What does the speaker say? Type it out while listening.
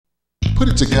Put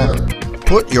it together.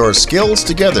 Put your skills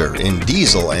together in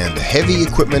diesel and heavy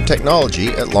equipment technology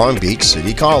at Long Beach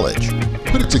City College.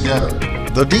 Put it together.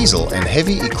 The diesel and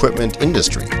heavy equipment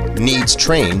industry needs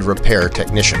trained repair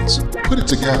technicians. Put it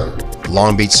together.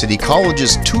 Long Beach City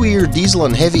College's 2-year diesel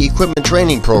and heavy equipment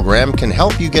training program can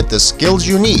help you get the skills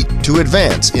you need to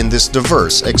advance in this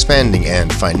diverse, expanding,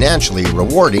 and financially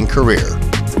rewarding career.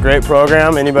 It's a great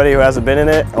program. Anybody who hasn't been in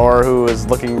it or who is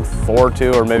looking forward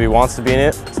to or maybe wants to be in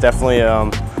it, it's definitely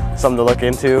something to look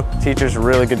into. Teachers are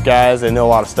really good guys. They know a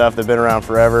lot of stuff. They've been around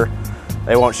forever.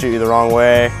 They won't shoot you the wrong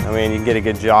way. I mean, you can get a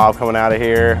good job coming out of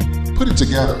here. Put it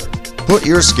together. Put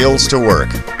your skills to work.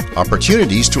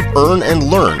 Opportunities to earn and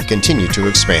learn continue to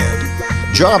expand.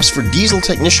 Jobs for diesel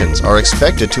technicians are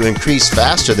expected to increase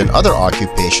faster than other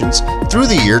occupations through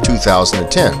the year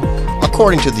 2010,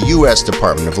 according to the U.S.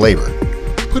 Department of Labor.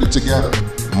 Put it together.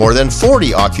 More than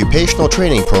 40 occupational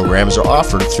training programs are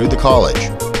offered through the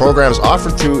college. Programs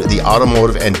offered through the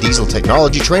Automotive and Diesel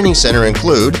Technology Training Center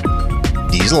include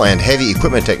Diesel and Heavy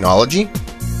Equipment Technology,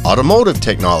 Automotive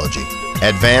Technology,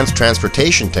 Advanced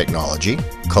Transportation Technology,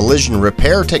 Collision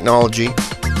Repair Technology,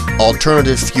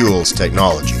 Alternative Fuels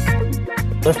Technology.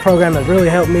 This program has really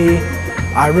helped me.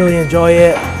 I really enjoy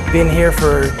it. Been here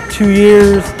for 2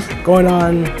 years, going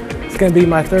on, it's going to be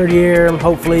my 3rd year.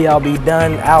 Hopefully I'll be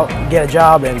done, out, get a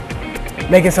job, and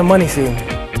making some money soon.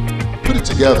 Put it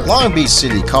together. Long Beach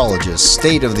City College's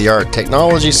state-of-the-art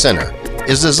technology center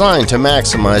is designed to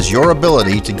maximize your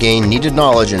ability to gain needed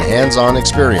knowledge and hands-on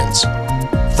experience.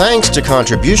 Thanks to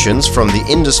contributions from the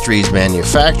industry's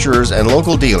manufacturers and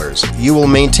local dealers, you will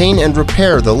maintain and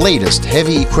repair the latest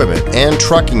heavy equipment and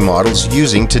trucking models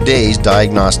using today's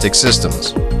diagnostic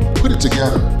systems. Put it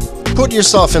together. Put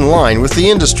yourself in line with the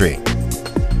industry.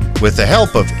 With the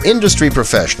help of industry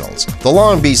professionals, the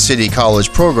Long Beach City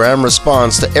College program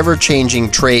responds to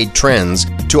ever-changing trade trends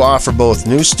to offer both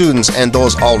new students and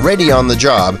those already on the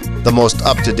job the most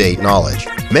up-to-date knowledge.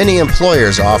 Many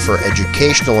employers offer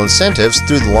educational incentives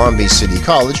through the Long Beach City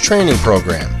College training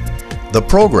program. The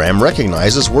program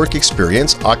recognizes work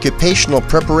experience, occupational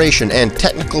preparation, and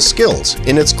technical skills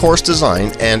in its course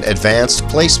design, and advanced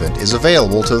placement is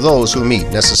available to those who meet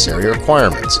necessary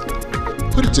requirements.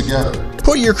 Put it together.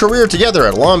 Put your career together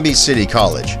at Long Beach City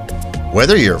College.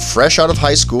 Whether you're fresh out of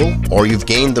high school or you've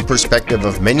gained the perspective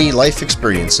of many life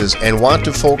experiences and want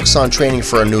to focus on training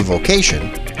for a new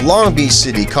vocation, Long Beach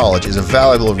City College is a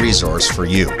valuable resource for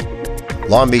you.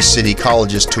 Long Beach City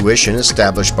College's tuition,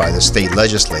 established by the state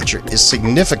legislature, is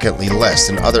significantly less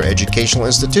than other educational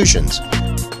institutions.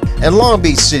 And Long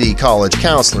Beach City College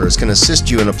counselors can assist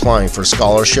you in applying for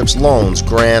scholarships, loans,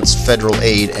 grants, federal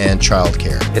aid, and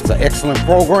childcare. It's an excellent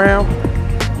program.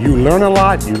 You learn a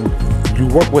lot. You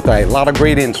work with a lot of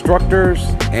great instructors,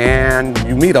 and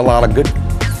you meet a lot of good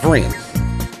friends.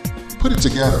 Put it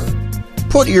together.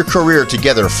 Put your career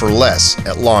together for less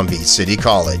at Long Beach City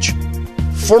College.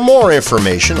 For more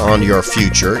information on your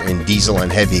future in diesel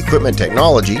and heavy equipment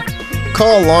technology,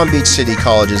 call Long Beach City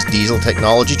College's Diesel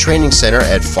Technology Training Center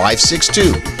at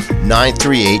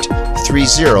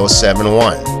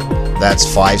 562-938-3071. That's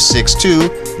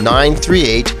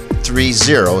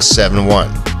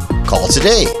 562-938-3071. Call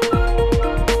today.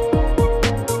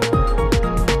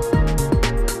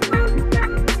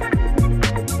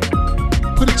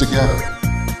 Put it together.